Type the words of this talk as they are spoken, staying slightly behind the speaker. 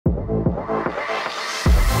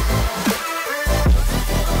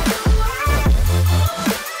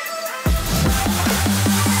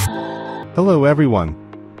Hello everyone.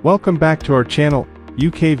 Welcome back to our channel,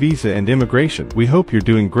 UK Visa and Immigration. We hope you're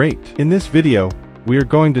doing great. In this video, we are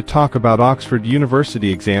going to talk about Oxford University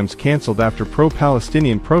exams cancelled after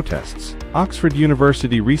pro-Palestinian protests. Oxford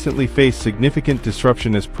University recently faced significant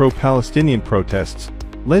disruption as pro-Palestinian protests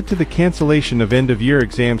led to the cancellation of end-of-year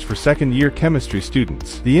exams for second-year chemistry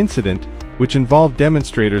students. The incident, which involved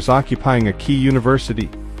demonstrators occupying a key university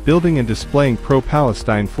building and displaying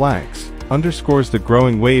pro-Palestine flags, underscores the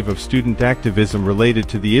growing wave of student activism related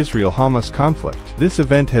to the Israel-Hamas conflict. This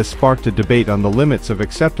event has sparked a debate on the limits of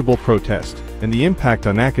acceptable protest and the impact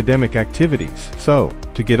on academic activities. So,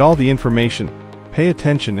 to get all the information, pay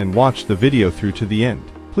attention and watch the video through to the end.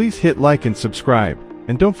 Please hit like and subscribe,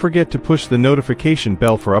 and don't forget to push the notification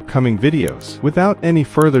bell for upcoming videos. Without any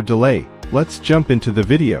further delay, let's jump into the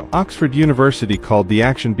video. Oxford University called the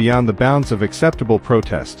action beyond the bounds of acceptable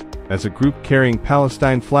protest, as a group carrying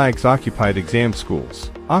Palestine flags occupied exam schools.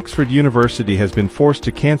 Oxford University has been forced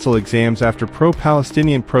to cancel exams after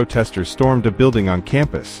pro-Palestinian protesters stormed a building on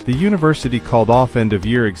campus. The university called off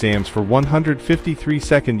end-of-year exams for 153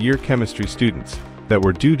 second-year chemistry students that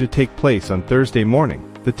were due to take place on Thursday morning.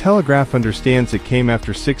 The Telegraph understands it came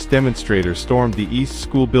after 6 demonstrators stormed the East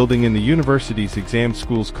School building in the university's exam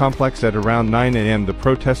schools complex at around 9 a.m. The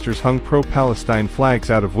protesters hung pro-Palestine flags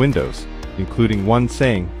out of windows, including one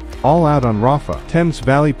saying, "All out on Rafah." Thames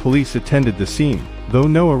Valley Police attended the scene, though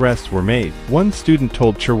no arrests were made. One student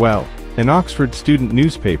told Cherwell, an Oxford student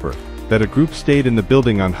newspaper, that a group stayed in the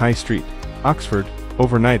building on High Street, Oxford,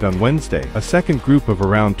 overnight on Wednesday. A second group of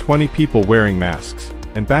around 20 people wearing masks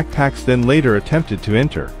and backpacks then later attempted to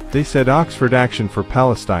enter. They said Oxford Action for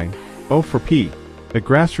Palestine, O4P, a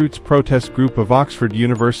grassroots protest group of Oxford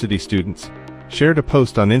University students, shared a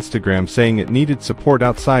post on Instagram saying it needed support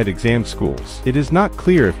outside exam schools. It is not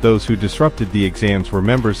clear if those who disrupted the exams were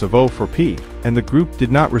members of O4P, and the group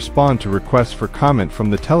did not respond to requests for comment from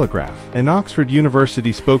the Telegraph. An Oxford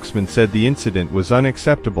University spokesman said the incident was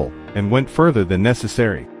unacceptable and went further than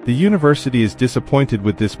necessary. The university is disappointed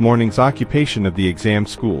with this morning's occupation of the exam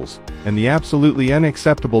schools and the absolutely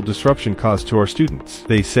unacceptable disruption caused to our students.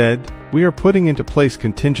 They said, "We are putting into place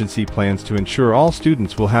contingency plans to ensure all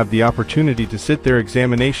students will have the opportunity to sit their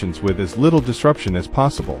examinations with as little disruption as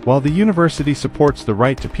possible." While the university supports the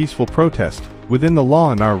right to peaceful protest within the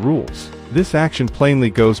law and our rules, this action plainly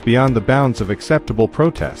goes beyond the bounds of acceptable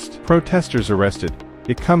protest. Protesters arrested.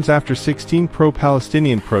 It comes after 16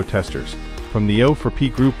 pro-Palestinian protesters from the O4P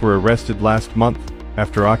group were arrested last month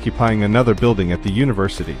after occupying another building at the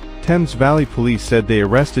university. Thames Valley Police said they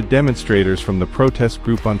arrested demonstrators from the protest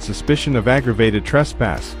group on suspicion of aggravated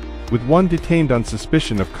trespass, with one detained on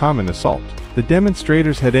suspicion of common assault. The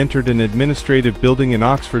demonstrators had entered an administrative building in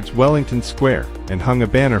Oxford's Wellington Square and hung a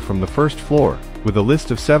banner from the first floor with a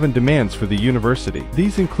list of 7 demands for the university.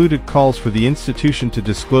 These included calls for the institution to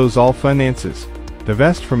disclose all finances,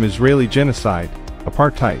 divest from Israeli genocide,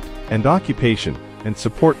 apartheid, and occupation, and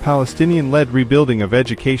support Palestinian-led rebuilding of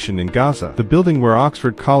education in Gaza. The building where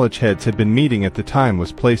Oxford College heads had been meeting at the time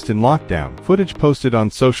was placed in lockdown. Footage posted on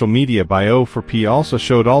social media by O4P also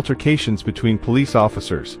showed altercations between police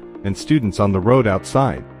officers and students on the road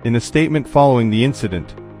outside. In a statement following the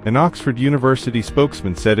incident, an Oxford University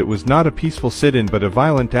spokesman said it was not a peaceful sit-in but a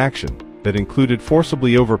violent action that included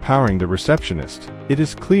forcibly overpowering the receptionist. It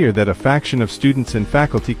is clear that a faction of students and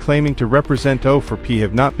faculty claiming to represent O4P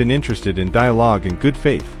have not been interested in dialogue in good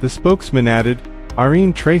faith. The spokesman added,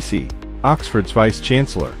 Irene Tracy, Oxford's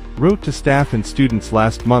vice-chancellor, wrote to staff and students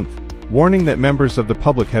last month, warning that members of the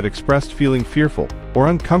public had expressed feeling fearful or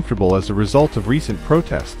uncomfortable as a result of recent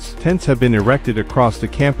protests. Tents have been erected across the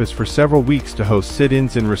campus for several weeks to host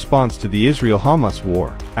sit-ins in response to the Israel-Hamas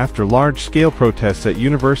war. After large-scale protests at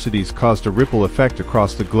universities caused a ripple effect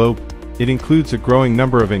across the globe, it includes a growing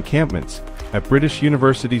number of encampments at British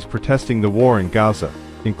universities protesting the war in Gaza,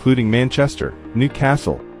 including Manchester,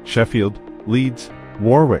 Newcastle, Sheffield, Leeds,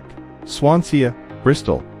 Warwick, Swansea,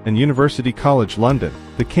 Bristol, and University College London.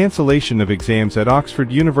 The cancellation of exams at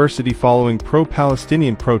Oxford University following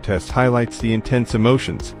pro-Palestinian protests highlights the intense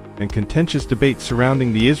emotions and contentious debates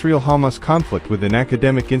surrounding the Israel-Hamas conflict within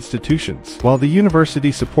academic institutions. While the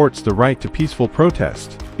university supports the right to peaceful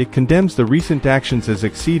protest, it condemns the recent actions as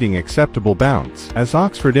exceeding acceptable bounds. As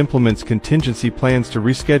Oxford implements contingency plans to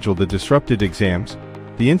reschedule the disrupted exams,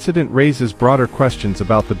 the incident raises broader questions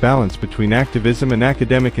about the balance between activism and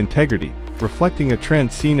academic integrity, reflecting a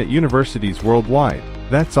trend seen at universities worldwide.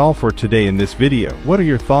 That's all for today in this video. What are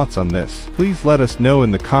your thoughts on this? Please let us know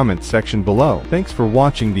in the comments section below. Thanks for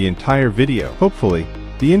watching the entire video. Hopefully,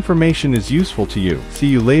 the information is useful to you. See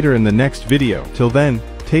you later in the next video. Till then,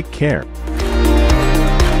 take care.